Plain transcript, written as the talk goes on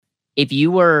if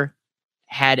you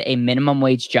had a minimum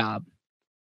wage job,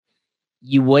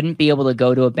 you wouldn't be able to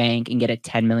go to a bank and get a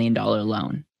 $10 million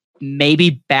loan.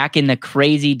 Maybe back in the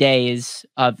crazy days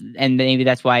and maybe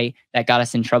that's why that got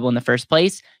us in trouble in the first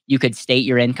place, you could state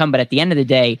your income. But at the end of the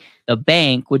day, the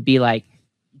bank would be like,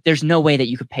 there's no way that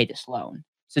you could pay this loan.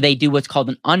 So they do what's called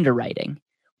an underwriting.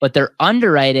 But they're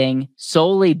underwriting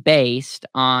solely based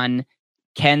on,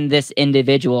 can this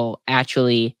individual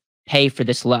actually pay for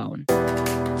this loan?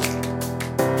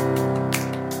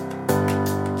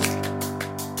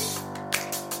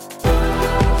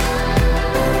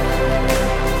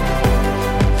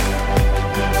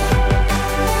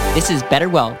 This is Better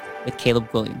Wealth with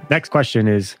Caleb Quilliam. Next question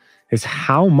is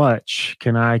how much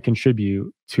can I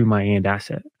contribute to my and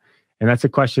asset? And that's a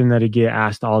question that I get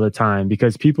asked all the time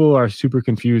because people are super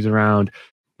confused around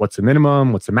what's the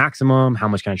minimum, what's the maximum, how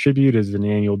much can I contribute? Is it an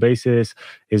annual basis?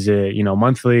 Is it,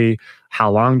 monthly?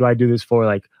 How long do I do this for?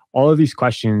 Like all of these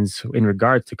questions in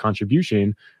regards to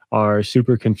contribution are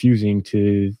super confusing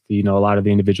to, a lot of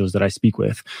the individuals that I speak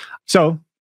with. So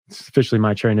it's officially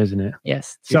my turn, isn't it?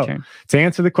 Yes. It's your turn. To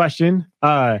answer the question,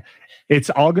 it's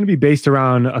all going to be based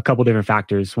around a couple different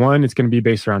factors. One, it's going to be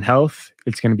based around health.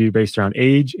 It's going to be based around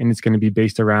age, and it's going to be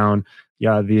based around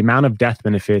the amount of death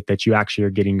benefit that you actually are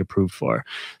getting approved for.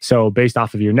 So based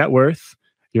off of your net worth,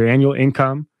 your annual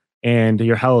income, and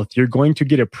your health, you're going to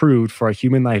get approved for a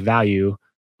human life value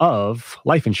of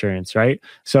life insurance, right?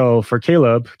 So for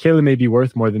Caleb may be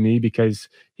worth more than me because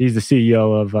he's the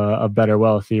CEO of Better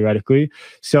Wealth, theoretically.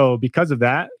 So because of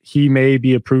that, he may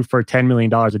be approved for $10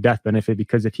 million of death benefit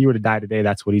because if he were to die today,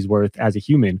 that's what he's worth as a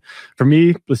human. For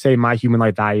me, let's say my human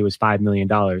life value is $5 million.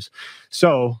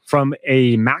 So from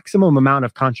a maximum amount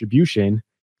of contribution,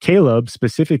 Caleb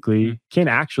specifically can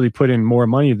actually put in more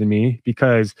money than me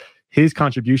because his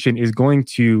contribution is going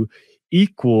to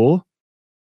equal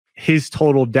his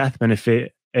total death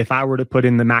benefit if I were to put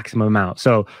in the maximum amount.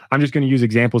 So I'm just going to use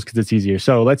examples because it's easier.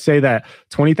 So let's say that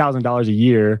 $20,000 a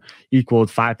year equaled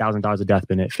 $5,000 of death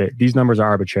benefit. These numbers are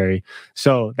arbitrary.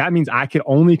 So that means I could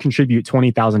only contribute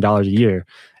 $20,000 a year.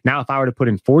 Now, if I were to put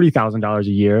in $40,000 a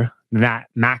year, that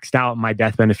maxed out my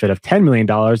death benefit of $10 million,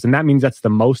 and that means that's the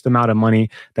most amount of money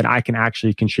that I can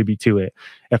actually contribute to it.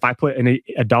 If I put in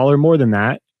a dollar more than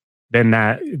that, then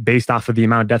that based off of the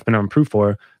amount of death benefit I'm approved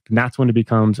for, then that's when it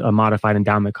becomes a modified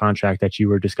endowment contract that you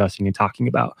were discussing and talking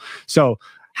about. So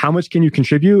how much can you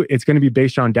contribute? It's going to be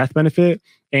based on death benefit,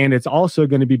 and it's also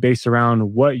going to be based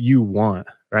around what you want,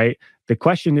 right? The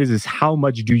question is how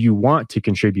much do you want to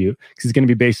contribute? Because it's going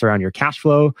to be based around your cash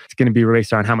flow. It's going to be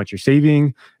based around how much you're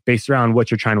saving, based around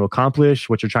what you're trying to accomplish,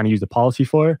 what you're trying to use the policy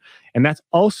for. And that's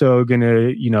also going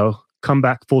to, come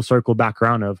back full circle back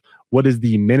around of what is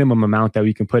the minimum amount that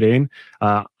we can put in.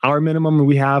 Our minimum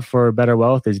we have for Better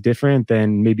Wealth is different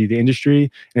than maybe the industry.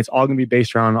 And it's all going to be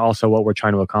based around also what we're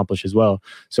trying to accomplish as well.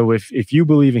 So if you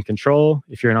believe in control,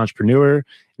 if you're an entrepreneur,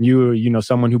 you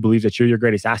someone who believes that you're your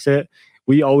greatest asset,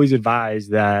 we always advise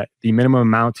that the minimum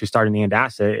amount to start an and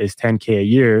asset is $10K a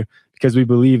year, because we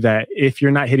believe that if you're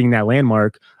not hitting that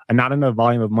landmark, not enough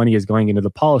volume of money is going into the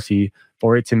policy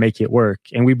for it to make it work.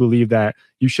 And we believe that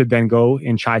you should then go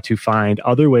and try to find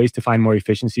other ways to find more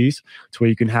efficiencies to where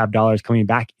you can have dollars coming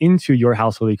back into your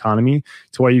household economy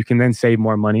to where you can then save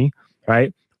more money,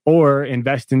 right? Or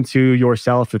invest into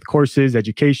yourself with courses,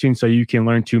 education, so you can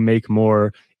learn to make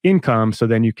more income so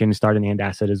then you can start an and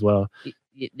asset as well.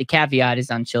 The caveat is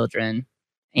on children.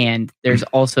 And there's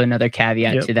also another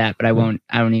caveat to that, but I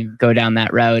don't even go down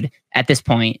that road at this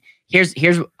point.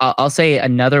 I'll say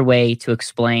another way to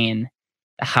explain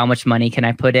how much money can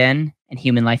I put in and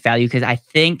human life value, because I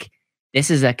think this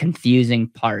is a confusing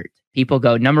part. People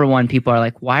go, number one, people are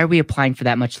like, why are we applying for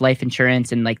that much life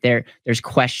insurance? And like there's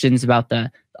questions about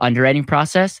the underwriting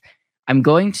process. I'm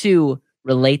going to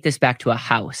relate this back to a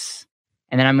house,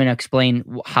 and then I'm going to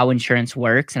explain how insurance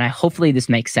works. And hopefully this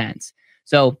makes sense.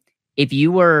 So if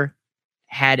you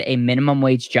had a minimum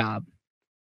wage job,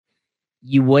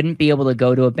 you wouldn't be able to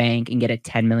go to a bank and get a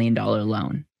 $10 million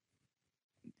loan.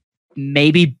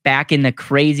 Maybe back in the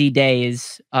crazy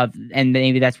days and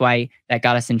maybe that's why that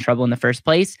got us in trouble in the first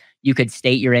place, you could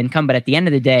state your income. But at the end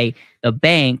of the day, the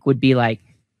bank would be like,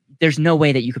 there's no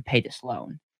way that you could pay this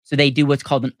loan. So they do what's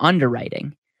called an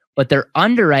underwriting. But they're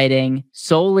underwriting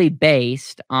solely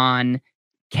based on,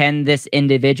 can this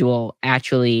individual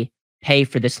actually pay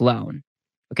for this loan?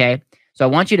 Okay. So I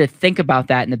want you to think about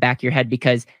that in the back of your head,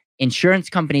 because insurance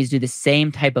companies do the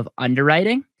same type of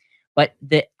underwriting. But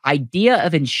the idea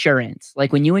of insurance,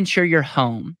 like when you insure your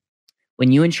home,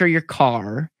 when you insure your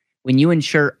car, when you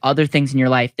insure other things in your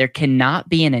life, there cannot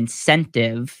be an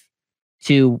incentive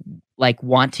to like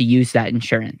want to use that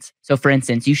insurance. So for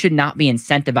instance, you should not be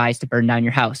incentivized to burn down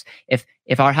your house.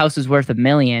 If our house is worth $1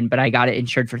 million, but I got it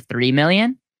insured for $3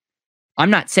 million, I'm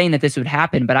not saying that this would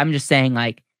happen, but I'm just saying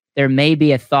like there may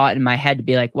be a thought in my head to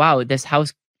be like, wow, this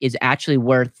house is actually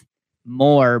worth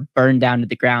more burned down to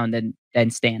the ground than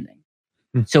standing.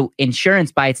 So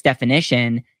insurance by its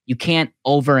definition, you can't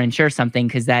over-insure something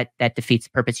because that defeats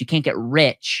the purpose. You can't get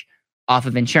rich off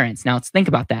of insurance. Now let's think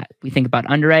about that. We think about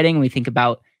underwriting. We think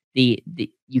about the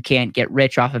you can't get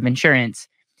rich off of insurance.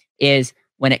 Is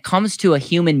when it comes to a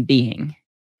human being,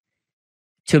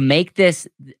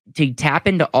 to tap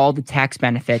into all the tax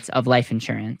benefits of life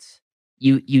insurance,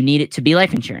 you need it to be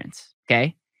life insurance.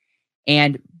 Okay.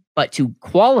 But to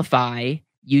qualify,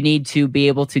 you need to be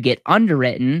able to get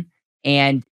underwritten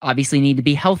and obviously need to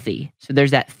be healthy. So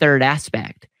there's that third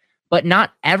aspect. But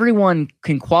not everyone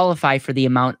can qualify for the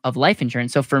amount of life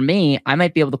insurance. So for me, I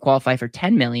might be able to qualify for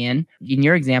 10 million. In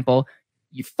your example,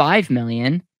 5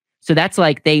 million. So that's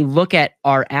like they look at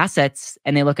our assets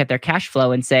and they look at their cash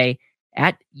flow and say,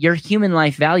 at your human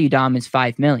life value, Dom, is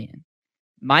 5 million.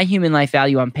 My human life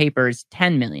value on paper is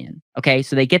 10 million. Okay,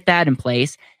 so they get that in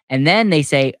place. And then they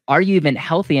say, are you even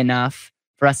healthy enough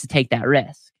for us to take that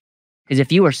risk? Because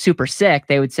if you were super sick,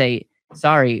 they would say,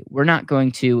 sorry, we're not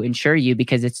going to insure you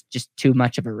because it's just too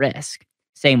much of a risk.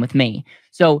 Same with me.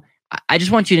 So I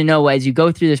just want you to know as you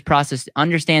go through this process,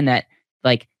 understand that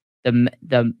like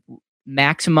the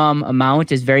maximum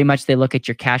amount is very much they look at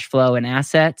your cash flow and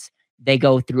assets. They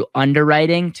go through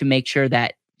underwriting to make sure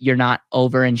that you're not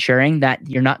over insuring, that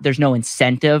there's no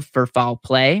incentive for foul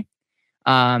play.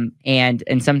 And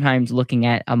sometimes looking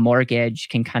at a mortgage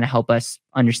can kind of help us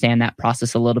understand that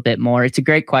process a little bit more. It's a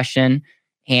great question.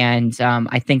 And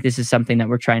I think this is something that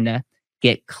we're trying to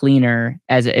get cleaner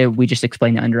as we just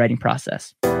explained the underwriting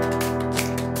process.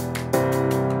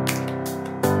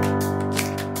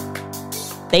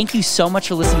 Thank you so much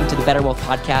for listening to the Better Wealth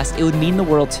Podcast. It would mean the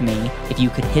world to me if you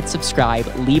could hit subscribe,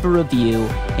 leave a review,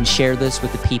 and share this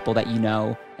with the people that you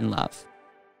know and love.